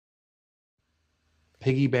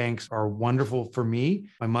Piggy banks are wonderful for me.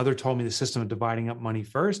 My mother told me the system of dividing up money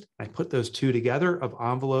first. I put those two together of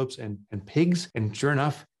envelopes and pigs. And sure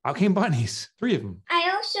enough, out came bunnies, 3 of them.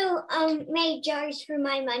 I also made jars for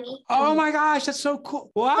my money. Oh my gosh, that's so cool.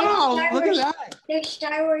 Wow, look at that. They're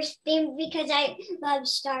Star Wars themed because I love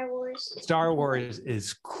Star Wars. Star Wars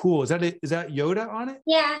is cool. Is that Yoda on it?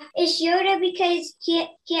 Yeah, it's Yoda because he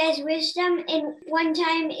has wisdom, and one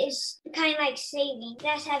time is kind of like saving.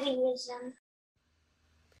 That's having wisdom.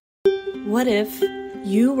 What if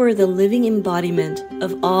you were the living embodiment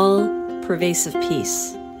of all pervasive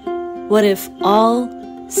peace? What if all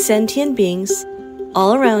sentient beings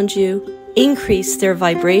all around you increase their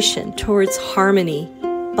vibration towards harmony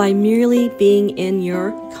by merely being in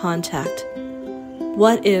your contact?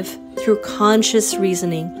 What if, through conscious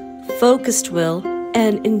reasoning, focused will,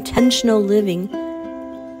 and intentional living,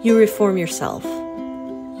 you reform yourself,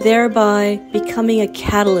 thereby becoming a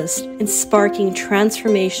catalyst in sparking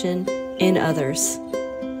transformation in others?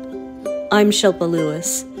 I'm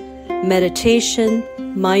Michalowicz, meditation,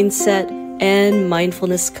 mindset, and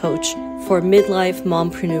mindfulness coach for midlife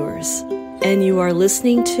mompreneurs, and you are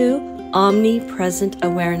listening to Omnipresent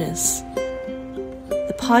Awareness,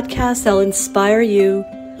 the podcast that will inspire you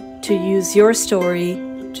to use your story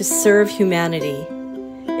to serve humanity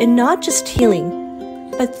in not just healing,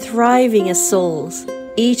 but thriving as souls,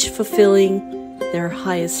 each fulfilling their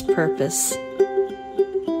highest purpose.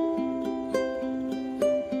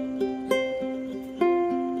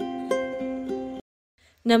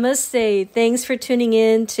 Namaste. Thanks for tuning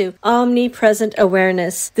in to Omnipresent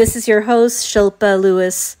Awareness. This is your host,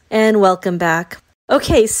 Michalowicz, and welcome back.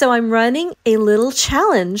 Okay, so I'm running a little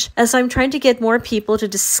challenge as I'm trying to get more people to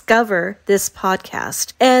discover this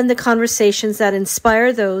podcast and the conversations that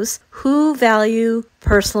inspire those who value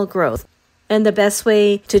personal growth. And the best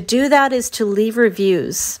way to do that is to leave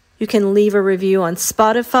reviews. You can leave a review on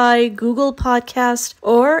Spotify, Google Podcast,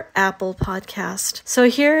 or Apple Podcast. So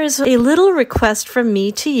here's a little request from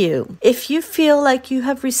me to you. If you feel like you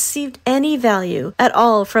have received any value at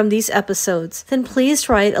all from these episodes, then please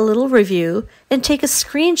write a little review and take a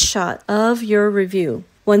screenshot of your review.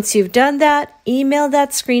 Once you've done that, email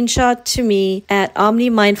that screenshot to me at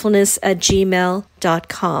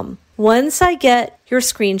omnimindfulness@gmail.com. Once I get your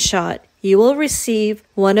screenshot, you will receive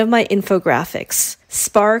one of my infographics.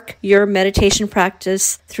 Spark your meditation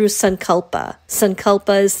practice through Sankalpa.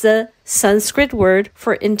 Sankalpa is the Sanskrit word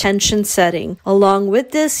for intention setting. Along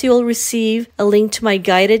with this, you will receive a link to my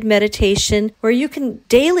guided meditation where you can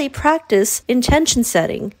daily practice intention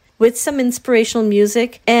setting with some inspirational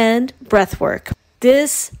music and breath work.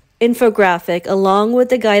 This infographic, along with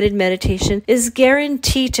the guided meditation, is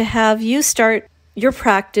guaranteed to have you start your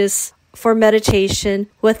practice for meditation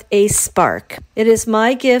with a spark. It is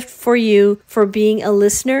my gift for you for being a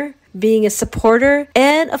listener, being a supporter,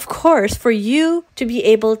 and of course for you to be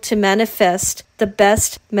able to manifest the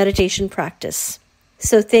best meditation practice.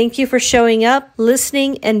 So thank you for showing up,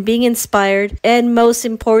 listening, and being inspired, and most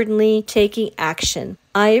importantly, taking action.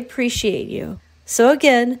 I appreciate you. So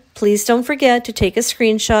again, please don't forget to take a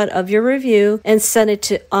screenshot of your review and send it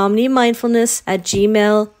to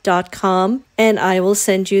omnimindfulness@gmail.com, and I will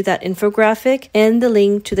send you that infographic and the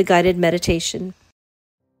link to the guided meditation.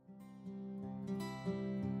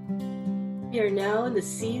 We are now in the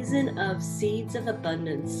season of Seeds of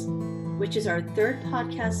Abundance, which is our 3rd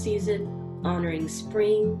podcast season honoring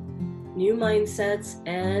spring, new mindsets,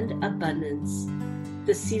 and abundance.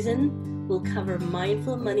 This season will cover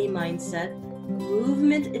mindful money mindset,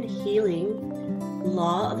 movement and healing,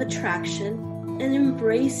 law of attraction, and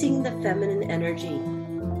embracing the feminine energy.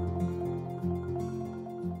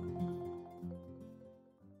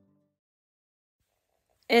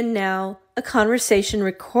 And now, a conversation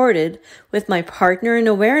recorded with my partner in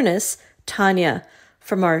awareness, Tanya,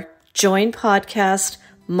 from our joint podcast,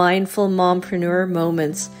 Mindful Mompreneur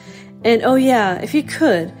Moments. And oh yeah, if you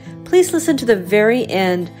could, please listen to the very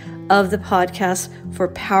end of the podcast for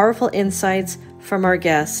powerful insights from our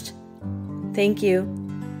guest. Thank you.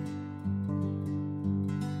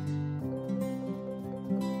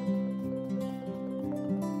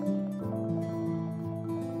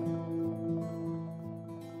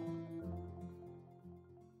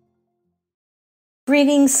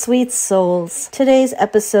 Greetings, sweet souls. Today's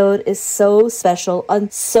episode is so special on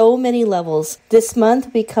so many levels. This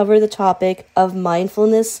month, we cover the topic of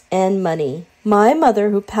mindfulness and money. My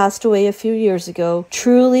mother, who passed away a few years ago,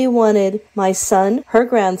 truly wanted my son, her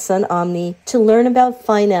grandson, Omni, to learn about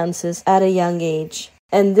finances at a young age.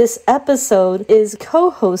 And this episode is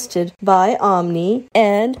co-hosted by Omni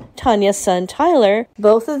and Tanya's son Tyler.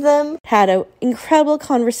 Both of them had an incredible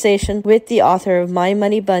conversation with the author of My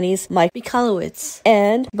Money Bunnies, Michalowicz.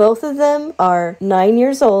 And both of them are 9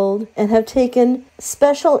 years old and have taken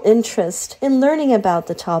special interest in learning about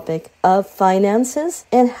the topic of finances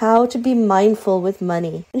and how to be mindful with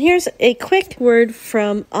money. And here's a quick word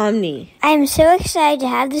from Omni. I am so excited to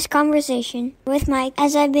have this conversation with Mike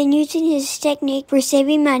as I've been using his technique for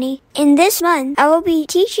saving money. In this month, I will be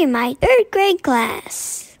teaching my 3rd grade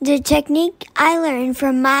class the technique I learned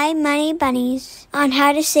from My Money Bunnies on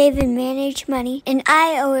how to save and manage money, and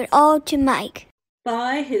I owe it all to Mike.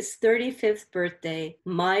 By his 35th birthday,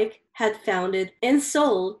 Mike had founded and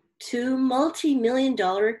sold 2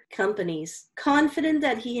 multi-million-dollar companies. Confident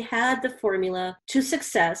that he had the formula to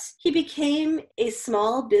success, he became a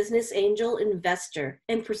small business angel investor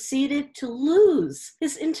and proceeded to lose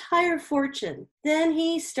his entire fortune. Then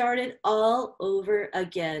he started all over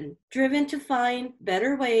again, driven to find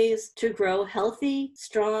better ways to grow healthy,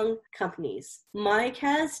 strong companies. Mike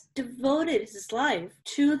has devoted his life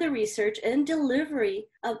to the research and delivery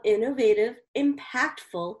of innovative,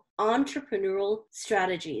 impactful entrepreneurial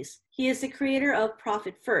strategies. He is the creator of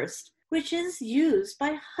Profit First, which is used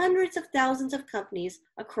by hundreds of thousands of companies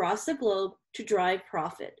across the globe to drive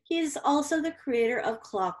profit. He is also the creator of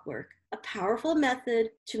Clockwork, a powerful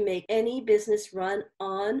method to make any business run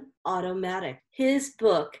on automatic. His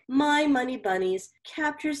book, My Money Bunnies,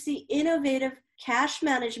 captures the innovative cash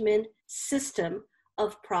management system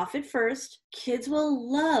of Profit First. Kids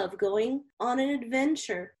will love going on an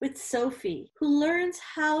adventure with Sophie, who learns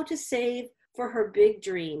how to save for her big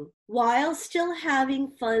dream while still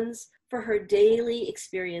having funds for her daily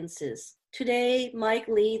experiences. Today, Mike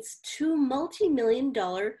leads 2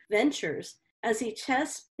 multi-million-dollar ventures as he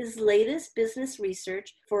tests his latest business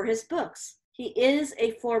research for his books. He is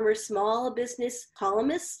a former small business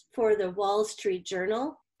columnist for the Wall Street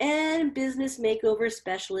Journal and business makeover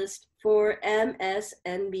specialist for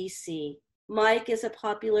MSNBC. Mike is a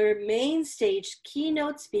popular main stage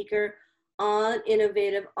keynote speaker on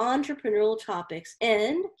innovative entrepreneurial topics,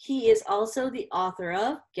 and he is also the author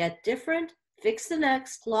of Get Different, Fix the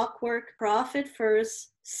Next, Clockwork, Profit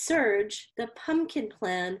First, Surge, The Pumpkin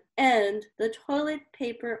Plan, and The Toilet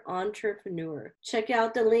Paper Entrepreneur. Check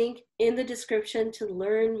out the link in the description to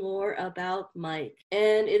learn more about Mike.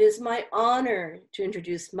 And it is my honor to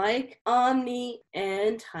introduce Mike, Omni,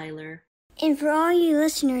 and Tyler. And for all you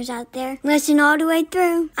listeners out there, listen all the way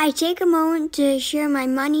through. I take a moment to share my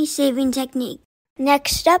money-saving technique.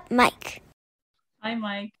 Next up, Mike. Hi,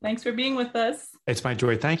 Mike. Thanks for being with us. It's my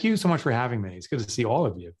joy. Thank you so much for having me. It's good to see all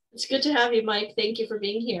of you. It's good to have you, Mike. Thank you for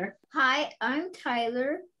being here. Hi, I'm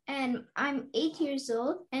Tyler, and I'm 8 years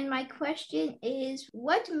old. And my question is,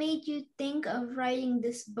 what made you think of writing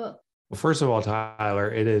this book? Well, first of all,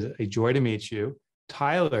 Tyler, it is a joy to meet you.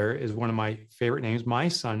 Tyler is one of my favorite names. My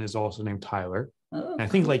son is also named Tyler. Oh, and I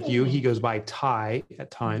think like you, he goes by Ty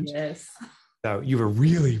at times. Yes. So you have a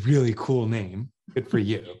really, really cool name. Good for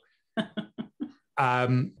you.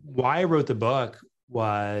 Why I wrote the book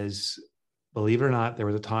was, believe it or not, there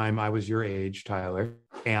was a time I was your age, Tyler,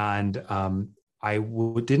 and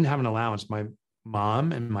didn't have an allowance. My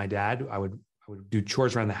mom and my dad, I would do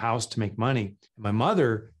chores around the house to make money. My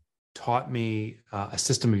mother taught me a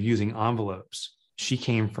system of using envelopes. She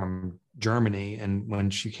came from Germany, and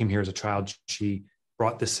when she came here as a child, she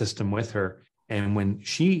brought this system with her. And when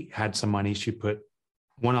she had some money, she put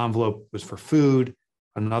one envelope was for food,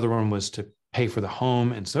 another one was to pay for the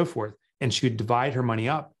home, and so forth. And she would divide her money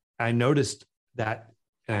up. I noticed that,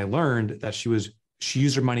 and I learned that she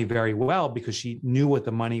used her money very well because she knew what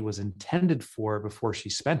the money was intended for before she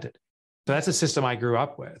spent it. So that's a system I grew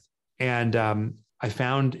up with. And I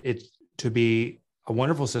found it to be a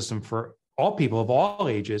wonderful system for all people of all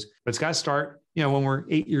ages, but it's got to start, when we're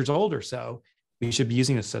 8 years old or so, we should be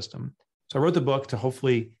using a system. So I wrote the book to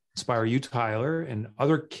hopefully inspire you, Tyler, and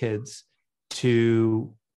other kids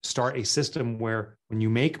to start a system where when you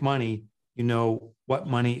make money, you know what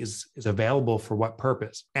money is available for what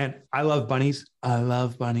purpose. And I love bunnies.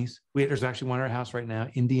 There's actually one in our house right now.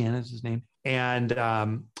 Indiana's his name. And I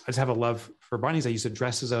just have a love for bunnies. I used to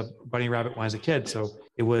dress as a bunny rabbit when I was a kid. So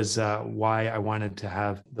it was why I wanted to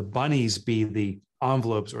have the bunnies be the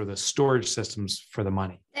envelopes or the storage systems for the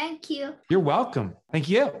money. Thank you. You're welcome. Thank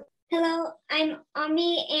you. Hello, I'm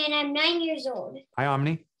Omni, and I'm 9 years old. Hi,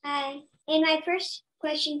 Omni. Hi. And my first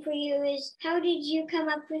question for you is, how did you come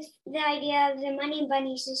up with the idea of the Money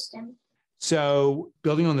Bunny system? So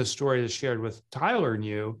building on the story that's shared with Tyler and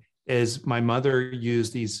you is my mother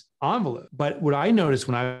used these envelopes. But what I noticed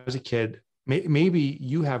when I was a kid, maybe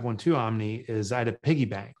you have one too, Omni, is I had a piggy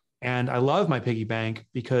bank. And I love my piggy bank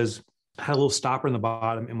because I had a little stopper in the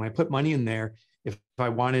bottom. And when I put money in there, if I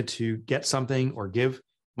wanted to get something or give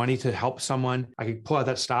money to help someone, I could pull out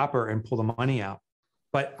that stopper and pull the money out.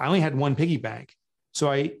 But I only had one piggy bank. So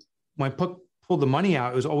when I pulled the money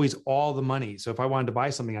out, it was always all the money. So if I wanted to buy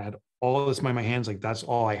something, I had all this money in my hands, like that's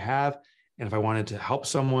all I have. And if I wanted to help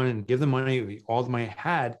someone and give them money, it would be all the money I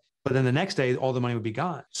had. But then the next day, all the money would be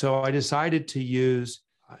gone. So I decided to use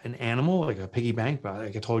an animal, like a piggy bank. But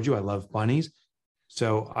like I told you, I love bunnies.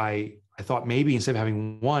 So I thought maybe instead of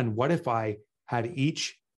having one, what if I had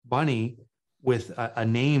each bunny with a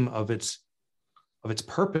name of its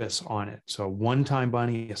purpose on it? So a one-time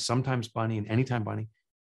bunny, a sometimes bunny, an anytime bunny.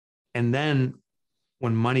 And then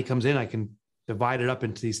when money comes in, I can divide it up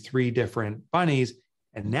into these 3 different bunnies.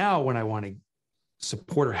 And now when I want to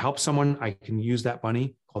support or help someone, I can use that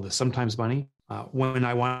bunny called the sometimes bunny. When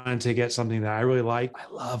I wanted to get something that I really like, I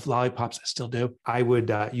love lollipops, I still do, I would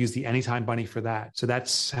use the anytime bunny for that. So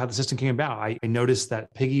that's how the system came about. I noticed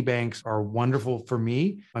that piggy banks are wonderful for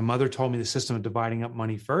me. My mother told me the system of dividing up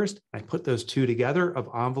money first. I put those 2 together of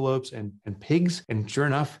envelopes and pigs. And sure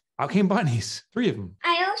enough, out came bunnies, 3 of them.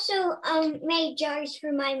 I also made jars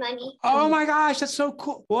for my money. Oh my gosh, that's so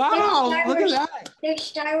cool. Wow, look at that. They're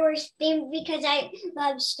Star Wars themed because I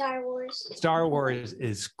love Star Wars. Star Wars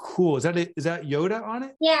is cool. Is that Yoda on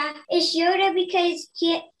it? Yeah, it's Yoda because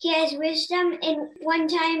he has wisdom, and one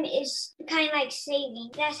time is kind of like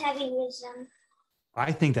saving. That's having wisdom.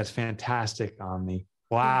 I think that's fantastic, Omni.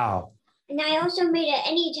 Wow. And I also made an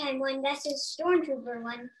anytime one. That's a Stormtrooper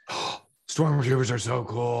one. Stormtroopers are so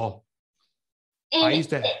cool. And I used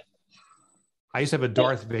to have a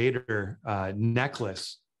Darth Vader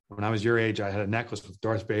necklace. When I was your age, I had a necklace with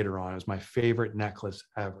Darth Vader on. It was my favorite necklace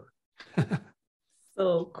ever.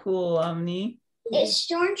 So cool, Omni. It's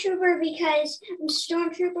Stormtrooper because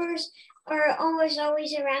Stormtroopers are almost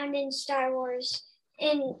always around in Star Wars.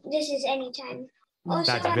 And this is anytime.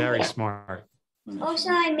 Also, That's very smart. Also,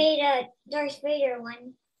 I made a Darth Vader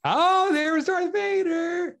one. Oh, there was Darth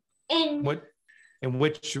Vader. And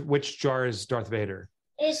which jar is Darth Vader?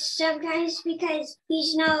 It's sometimes because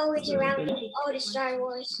he's not always around in all the Star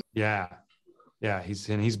Wars. Yeah.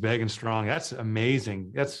 He's big and strong. That's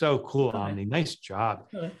amazing. That's so cool, Omni. Nice job.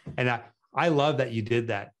 And I love that you did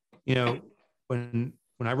that. You know, when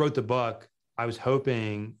I wrote the book, I was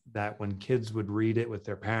hoping that when kids would read it with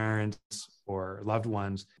their parents or loved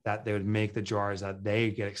ones, that they would make the jars that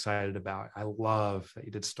they get excited about. I love that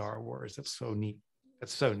you did Star Wars. That's so neat.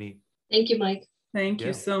 That's so neat. Thank you, Mike. Thank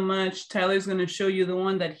you so much. Tyler's going to show you the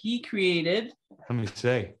one that he created. Let me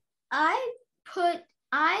see.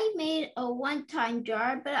 I made a one-time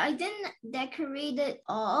jar, but I didn't decorate it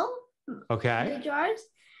all. Okay. The jars,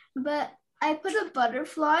 but I put a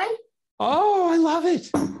butterfly. Oh, I love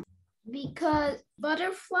it. Because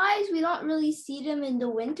butterflies, we don't really see them in the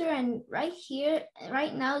winter, and right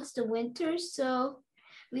now it's the winter, so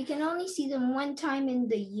we can only see them one time in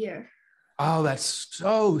the year. Oh, that's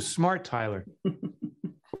so smart, Tyler.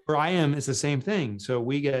 Where I am, it's the same thing. So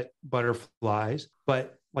we get butterflies,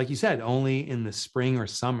 but like you said, only in the spring or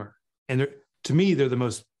summer. And to me, they're the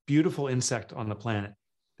most beautiful insect on the planet.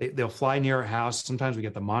 They'll fly near our house. Sometimes we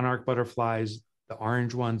get the monarch butterflies, the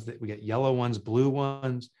orange ones, we get yellow ones, blue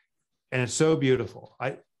ones. And it's so beautiful.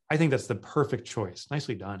 I think that's the perfect choice.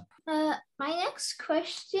 Nicely done. My next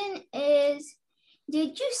question is,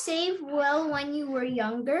 did you save well when you were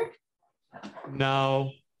younger?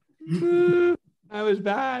 No, that was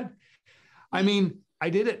bad. I mean, I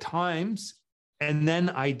did at times, and then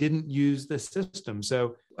I didn't use the system.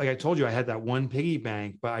 So like I told you, I had that one piggy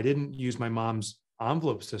bank, but I didn't use my mom's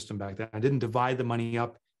envelope system back then. I didn't divide the money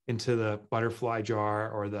up into the butterfly jar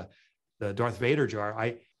or the Darth Vader jar.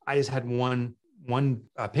 I just had one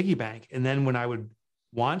piggy bank. And then when I would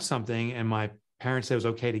want something and my parents said it was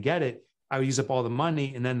okay to get it, I would use up all the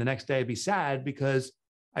money. And then the next day I'd be sad because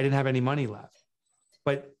I didn't have any money left.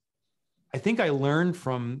 But I think I learned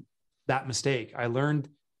from that mistake. I learned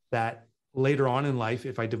that later on in life,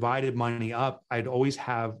 if I divided money up, I'd always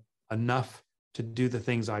have enough to do the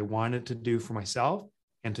things I wanted to do for myself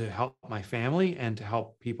and to help my family and to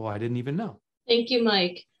help people I didn't even know. Thank you,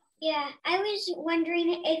 Mike. Yeah, I was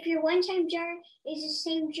wondering if your one-time jar is the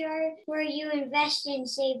same jar where you invest and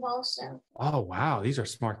save also. Oh, wow. These are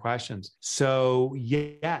smart questions. So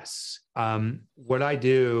yes, what I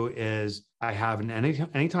do is I have an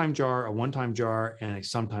anytime jar, a one-time jar, and a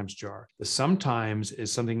sometimes jar. The sometimes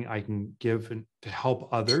is something I can give to help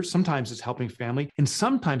others. Sometimes it's helping family. And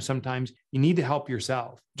sometimes you need to help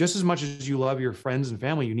yourself. Just as much as you love your friends and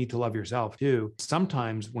family, you need to love yourself too.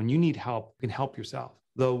 Sometimes when you need help, you can help yourself.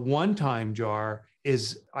 The one-time jar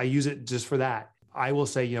I use it just for that. I will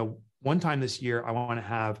say, one time this year, I want to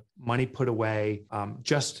have money put away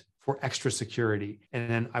just for extra security. And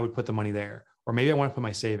then I would put the money there. Or maybe I want to put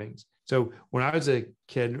my savings. So when I was a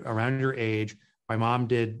kid around your age, my mom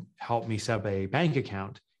did help me set up a bank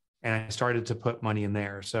account, and I started to put money in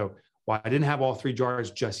there. So while I didn't have all 3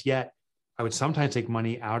 jars just yet, I would sometimes take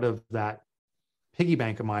money out of that piggy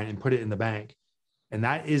bank of mine and put it in the bank. And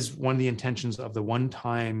that is one of the intentions of the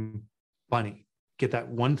one-time bunny. Get that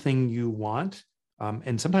one thing you want.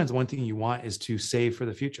 And sometimes the one thing you want is to save for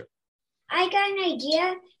the future. I got an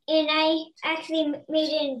idea, and I actually made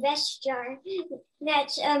an invest jar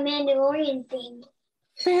that's a Mandalorian themed.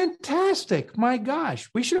 Fantastic. My gosh,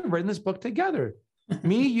 we should have written this book together.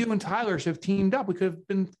 Me, you, and Tyler should have teamed up. We could have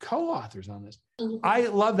been co-authors on this. I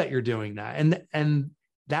love that you're doing that. And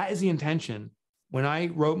that is the intention. When I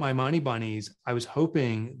wrote My Money Bunnies, I was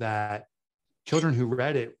hoping that children who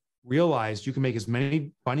read it realized you can make as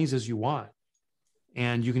many bunnies as you want,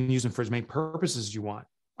 and you can use them for as many purposes as you want.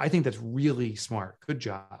 I think that's really smart. Good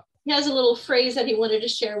job. He has a little phrase that he wanted to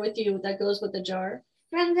share with you that goes with the jar.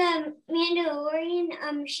 From the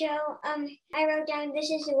Mandalorian show, I wrote down,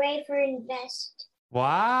 "This is the way for invest."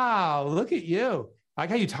 Wow, look at you. I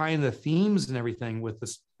like how you tie in the themes and everything with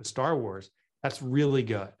the Star Wars. That's really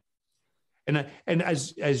good. And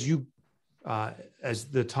as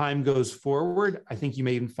the time goes forward, I think you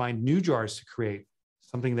may even find new jars to create,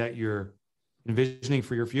 something that you're envisioning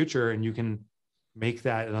for your future, and you can make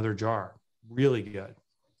that another jar. Really good.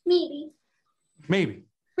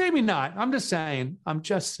 Maybe not. I'm just saying.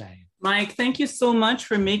 Mike, thank you so much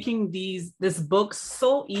for making this book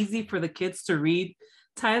so easy for the kids to read.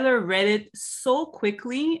 Tyler read it so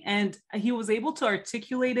quickly, and he was able to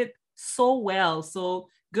articulate it so well. So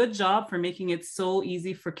good job for making it so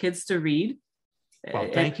easy for kids to read. Well,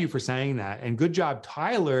 thank you for saying that. And good job,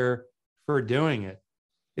 Tyler, for doing it.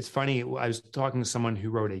 It's funny. I was talking to someone who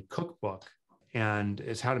wrote a cookbook, and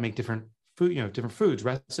it's how to make different foods,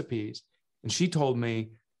 recipes. And she told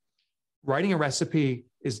me writing a recipe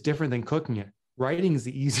is different than cooking it. Writing is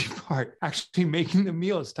the easy part. Actually making the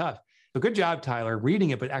meal is tough. So good job, Tyler, reading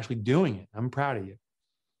it, but actually doing it. I'm proud of you.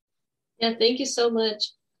 Yeah, thank you so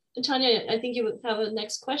much. And Tanya, I think you would have a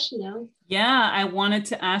next question now. Yeah, I wanted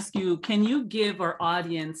to ask you, can you give our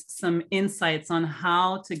audience some insights on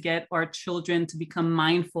how to get our children to become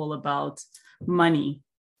mindful about money?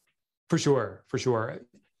 For sure.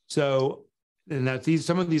 So, and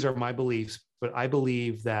some of these are my beliefs, but I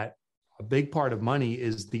believe that a big part of money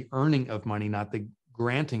is the earning of money, not the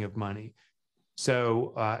granting of money.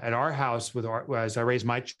 So at our house, as I raise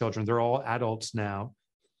my children, they're all adults now.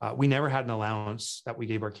 We never had an allowance that we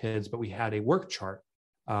gave our kids, but we had a work chart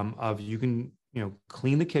of you can,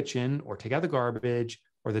 clean the kitchen or take out the garbage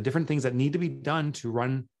or the different things that need to be done to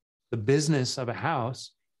run the business of a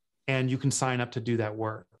house. And you can sign up to do that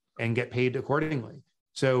work and get paid accordingly.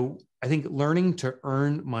 So I think learning to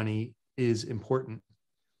earn money is important.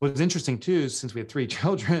 What's interesting too, is since we have 3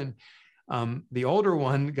 children, the older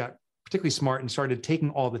one got particularly smart and started taking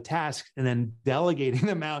all the tasks and then delegating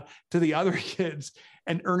them out to the other kids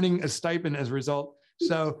and earning a stipend as a result.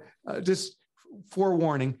 So just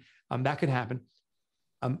forewarning, that could happen.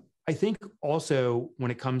 I think also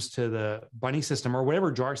when it comes to the bunny system or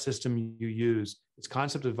whatever jar system you use, this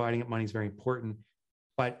concept of dividing up money is very important,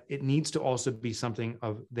 but it needs to also be something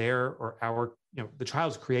of their or our, the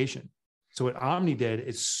child's creation. So what Omni did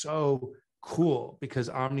is so cool because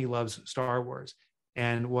Omni loves Star Wars.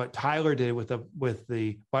 And what Tyler did with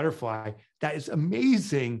the butterfly, that is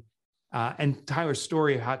amazing. And Tyler's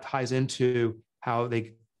story, how it ties into how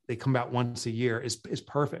they come out once a year is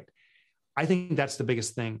perfect. I think that's the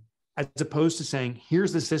biggest thing. As opposed to saying,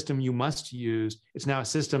 here's the system you must use, it's now a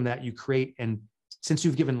system that you create. And since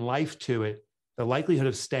you've given life to it, the likelihood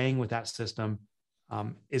of staying with that system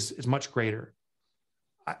is much greater.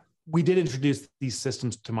 We did introduce these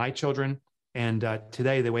systems to my children. And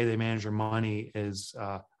today, the way they manage their money is,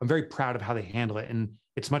 I'm very proud of how they handle it. And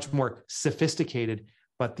it's much more sophisticated,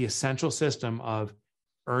 but the essential system of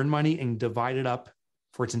earn money and divide it up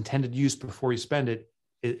for its intended use before you spend it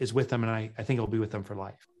is with them. And I think it'll be with them for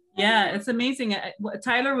life. Yeah, it's amazing.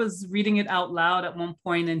 Tyler was reading it out loud at one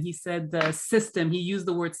point, and he said the system. He used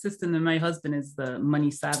the word system, and my husband is the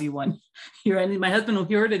money savvy one here. And my husband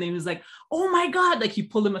heard it, and he was like, "Oh my God!" Like he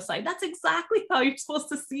pulled him aside. That's exactly how you're supposed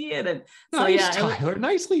to see it. And so Nice, yeah, Tyler.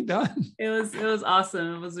 Nicely done. it was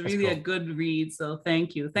awesome. It was really a good read. So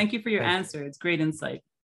thank you for your answer. It's great insight.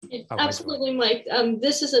 Absolutely, Mike.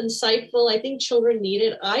 This is insightful. I think children need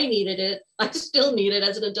it. I needed it. I still need it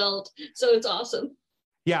as an adult. So it's awesome.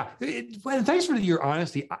 Yeah. And thanks for your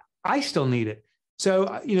honesty. I still need it. So,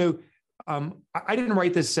 I didn't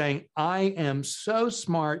write this saying, I am so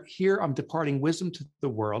smart. Here, I'm departing wisdom to the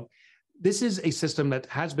world. This is a system that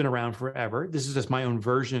has been around forever. This is just my own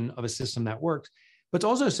version of a system that works, but it's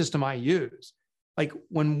also a system I use. Like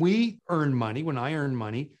when I earn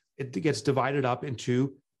money, it gets divided up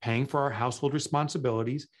into paying for our household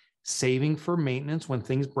responsibilities, saving for maintenance when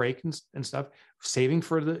things break and stuff, saving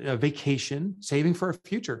for the vacation, saving for a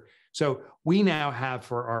future. So we now have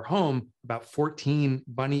for our home about 14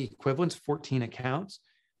 bunny equivalents, 14 accounts,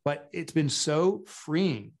 but it's been so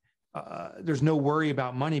freeing. There's no worry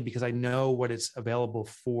about money because I know what it's available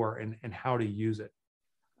for and how to use it.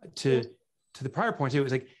 To the prior point, it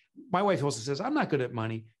was like, my wife also says, I'm not good at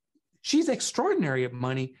money. She's extraordinary at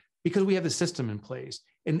money because we have the system in place.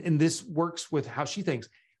 And this works with how she thinks.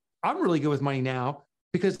 I'm really good with money now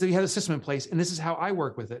because we have a system in place, and this is how I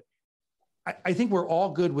work with it. I think we're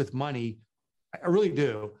all good with money. I really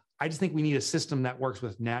do. I just think we need a system that works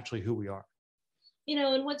with naturally who we are.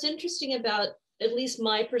 And what's interesting about at least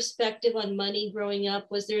my perspective on money growing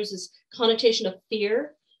up was there's this connotation of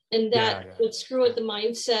fear, and that would screw with the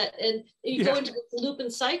mindset. And you go into this loop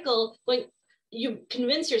and cycle when you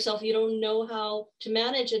convince yourself you don't know how to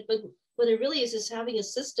manage it, but what it really is having a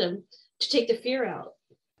system to take the fear out.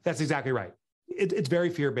 That's exactly right. It's very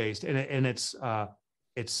fear-based, and it's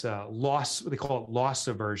loss. They call it loss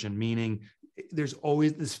aversion, meaning there's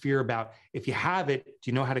always this fear about if you have it, do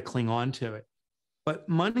you know how to cling on to it? But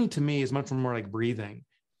money to me is much more like breathing.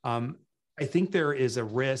 I think there is a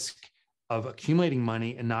risk of accumulating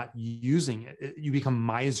money and not using it. You become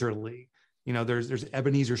miserly. There's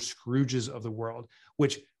Ebenezer Scrooges of the world,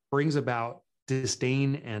 which brings about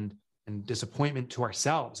disdain and disappointment to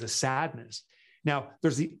ourselves, a sadness. Now,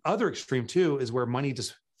 there's the other extreme too, is where money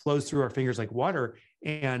just flows through our fingers like water.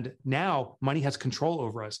 And now money has control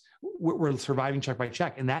over us. We're surviving check by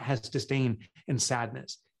check, and that has disdain and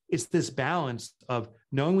sadness. It's this balance of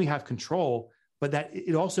knowing we have control, but that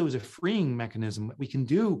it also is a freeing mechanism that we can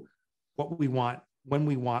do what we want, when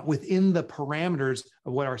we want, within the parameters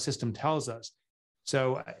of what our system tells us.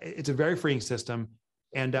 So it's a very freeing system.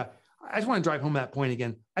 And I just want to drive home that point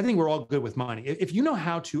again. I think we're all good with money. If you know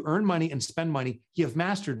how to earn money and spend money, you have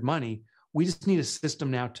mastered money. We just need a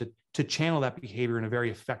system now to channel that behavior in a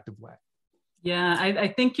very effective way. Yeah, I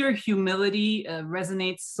think your humility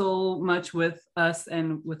resonates so much with us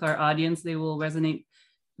and with our audience. They will resonate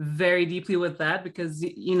very deeply with that because,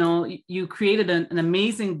 you created an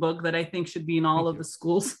amazing book that I think should be in all of the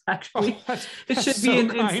schools, actually. It should be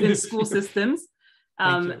in school systems.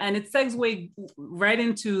 And it segues right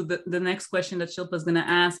into the next question that Shilpa is going to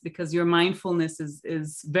ask, because your mindfulness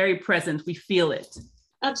is very present. We feel it.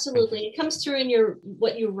 Absolutely. It comes through in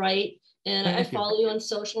what you write. And I follow you on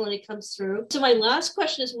social and it comes through. So my last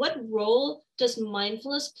question is, what role does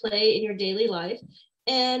mindfulness play in your daily life?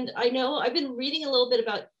 And I know I've been reading a little bit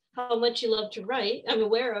about how much you love to write. I'm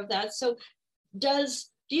aware of that. So do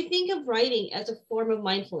you think of writing as a form of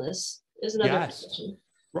mindfulness? Is another question.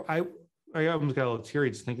 I almost got a little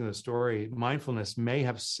teary just thinking of the story. Mindfulness may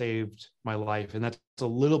have saved my life. And that's a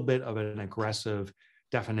little bit of an aggressive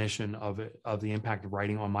definition of the impact of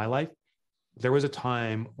writing on my life. There was a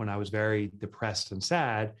time when I was very depressed and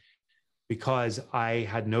sad because I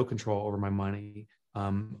had no control over my money.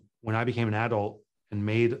 When I became an adult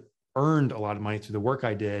and earned a lot of money through the work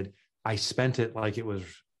I did, I spent it like it was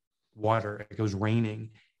water, like it was raining.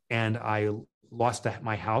 And I lost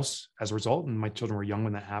my house as a result. And my children were young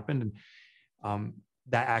when that happened. And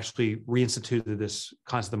that actually reinstituted this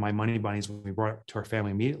concept of My Money Bunnies when we brought it to our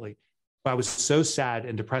family immediately. But I was so sad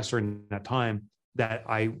and depressed during that time that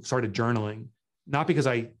I started journaling, not because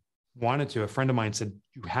I wanted to. A friend of mine said,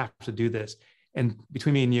 you have to do this. And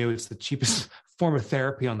between me and you, it's the cheapest form of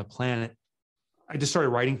therapy on the planet. I just started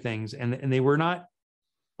writing things, and they were not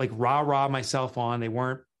like rah myself on. They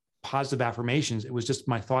weren't positive affirmations. It was just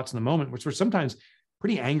my thoughts in the moment, which were sometimes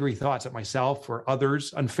pretty angry thoughts at myself or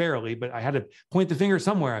others unfairly, but I had to point the finger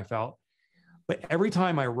somewhere, I felt. But every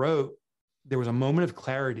time I wrote, there was a moment of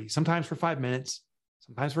clarity, sometimes for 5 minutes,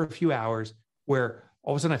 sometimes for a few hours, where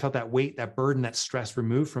all of a sudden I felt that weight, that burden, that stress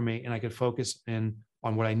removed from me, and I could focus in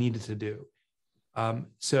on what I needed to do.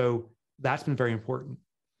 So that's been very important.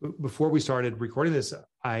 Before we started recording this,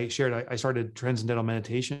 I started transcendental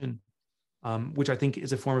meditation, which I think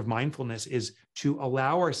is a form of mindfulness, is to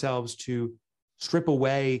allow ourselves to strip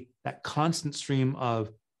away that constant stream of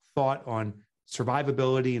thought on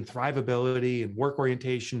survivability and thrivability and work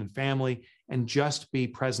orientation and family, and just be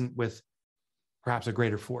present with perhaps a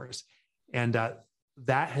greater force. And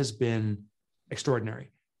that has been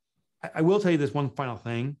extraordinary. I will tell you this one final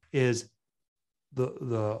thing is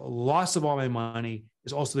the loss of all my money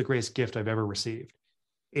is also the greatest gift I've ever received.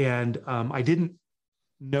 And I didn't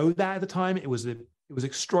know that at the time. It was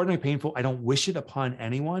extraordinarily painful. I don't wish it upon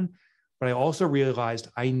anyone, but I also realized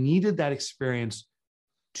I needed that experience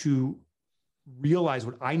to realize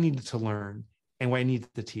what I needed to learn and what I needed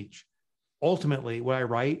to teach. Ultimately, what I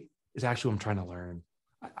write is actually what I'm trying to learn.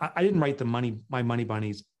 I didn't write My Money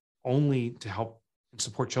Bunnies only to help and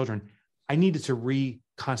support children. I needed to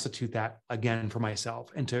reconstitute that again for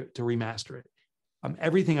myself and to remaster it.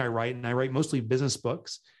 Everything I write, and I write mostly business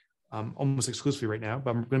books, almost exclusively right now,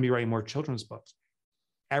 but I'm going to be writing more children's books.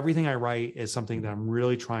 Everything I write is something that I'm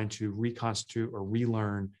really trying to reconstitute or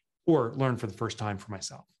relearn or learn for the first time for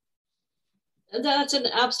myself. That's an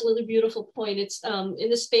absolutely beautiful point. It's in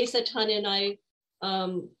the space that Tanya and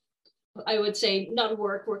I would say not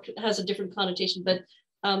work has a different connotation, but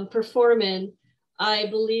perform in. I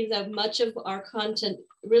believe that much of our content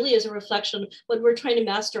really is a reflection of what we're trying to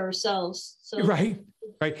master ourselves. So Right.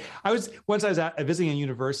 I was visiting a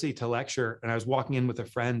university to lecture, and I was walking in with a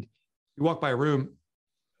friend. We walked by a room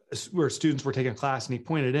where students were taking a class, and he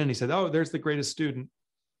pointed in. He said, "Oh, there's the greatest student."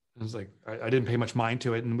 I was like, I didn't pay much mind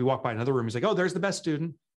to it. And we walked by another room. He's like, "Oh, there's the best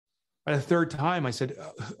student." By the third time, I said,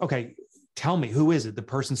 "Okay, tell me, who is it? The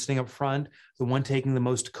person sitting up front, the one taking the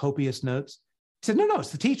most copious notes?" He said, No,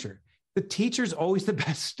 it's the teacher. The teacher's always the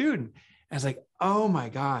best student. And I was like, oh my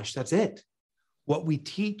gosh, that's it. What we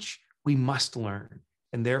teach, we must learn.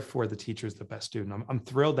 And therefore, the teacher is the best student. I'm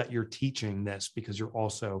thrilled that you're teaching this because you're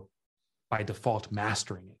also, by default,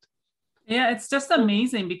 mastering it. Yeah, it's just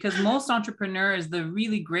amazing because most entrepreneurs, the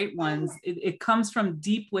really great ones, it comes from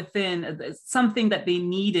deep within, something that they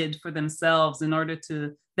needed for themselves in order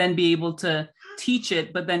to then be able to teach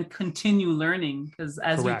it, but then continue learning, because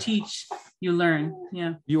as Correct. you teach, you learn.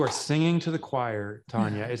 Yeah. You are singing to the choir,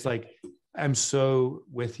 Tanya. It's like, I'm so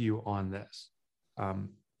with you on this.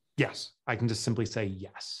 Yes, I can just simply say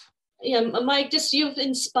yes. Yeah, Mike, you've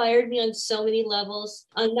inspired me on so many levels,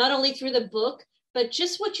 not only through the book, but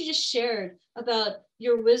just what you just shared about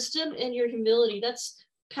your wisdom and your humility. That's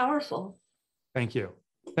powerful. Thank you.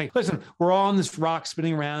 Listen, we're all on this rock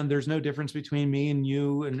spinning around. There's no difference between me and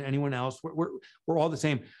you and anyone else. We're all the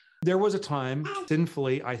same. There was a time,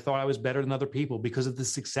 sinfully, I thought I was better than other people because of the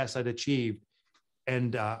success I'd achieved,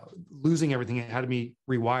 and losing everything had to be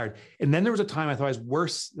rewired. And then there was a time I thought I was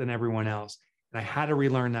worse than everyone else, and I had to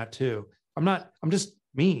relearn that too. I'm just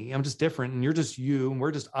me. I'm just different, and you're just you, and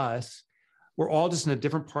we're just us. We're all just in a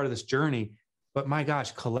different part of this journey. But my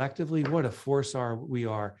gosh, collectively, what a force we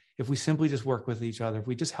are. If we simply just work with each other, if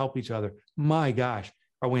we just help each other, my gosh,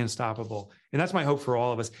 are we unstoppable? And that's my hope for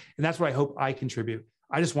all of us. And that's what I hope I contribute.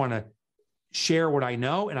 I just want to share what I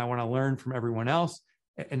know, and I want to learn from everyone else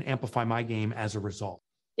and amplify my game as a result.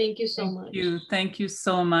 Thank you so much. Thank you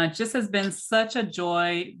so much. This has been such a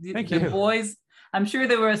joy. Thank you. The boys, I'm sure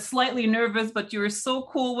they were slightly nervous, but you were so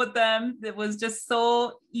cool with them. It was just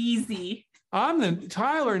so easy.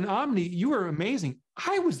 Tyler and Omni, you were amazing.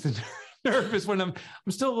 I was nervous when I'm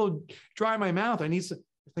still a little dry in my mouth. I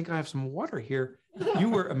think I have some water here. You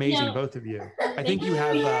were amazing, both of you. I think you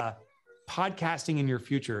have podcasting in your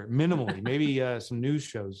future, minimally, maybe some news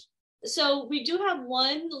shows. So we do have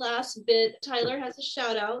one last bit. Tyler has a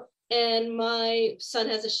shout out, and my son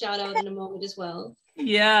has a shout out in a moment as well.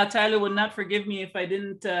 Yeah, Tyler would not forgive me if I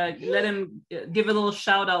didn't let him give a little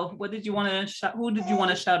shout out. Who did you want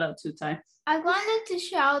to shout out to, Ty? I wanted to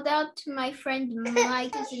shout out to my friend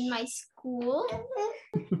Mike, who's in my school.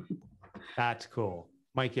 That's cool.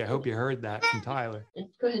 Mikey, I hope you heard that from Tyler.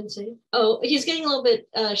 Go ahead and say it. Oh, he's getting a little bit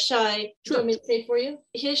shy. Sure. Do you want me to say it for you?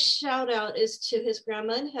 His shout out is to his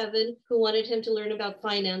grandma in heaven who wanted him to learn about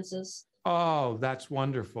finances. Oh, that's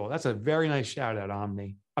wonderful. That's a very nice shout out,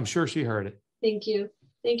 Omni. I'm sure she heard it. Thank you.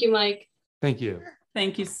 Thank you, Mike. Thank you.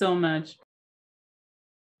 Thank you so much.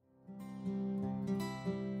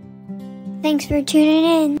 Thanks for tuning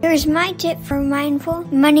in. Here's my tip for mindful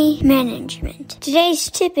money management. Today's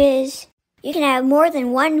tip is you can have more than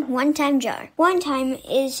one-time jar. One time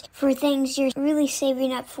is for things you're really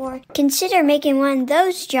saving up for. Consider making one of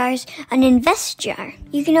those jars an invest jar.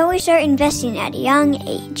 You can always start investing at a young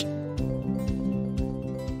age.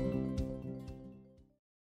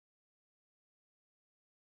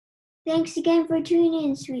 Thanks again for tuning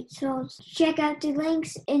in, sweet souls. Check out the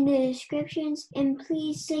links in the descriptions, and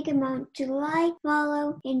please take a moment to like,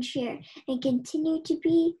 follow, and share, and continue to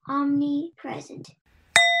be omnipresent.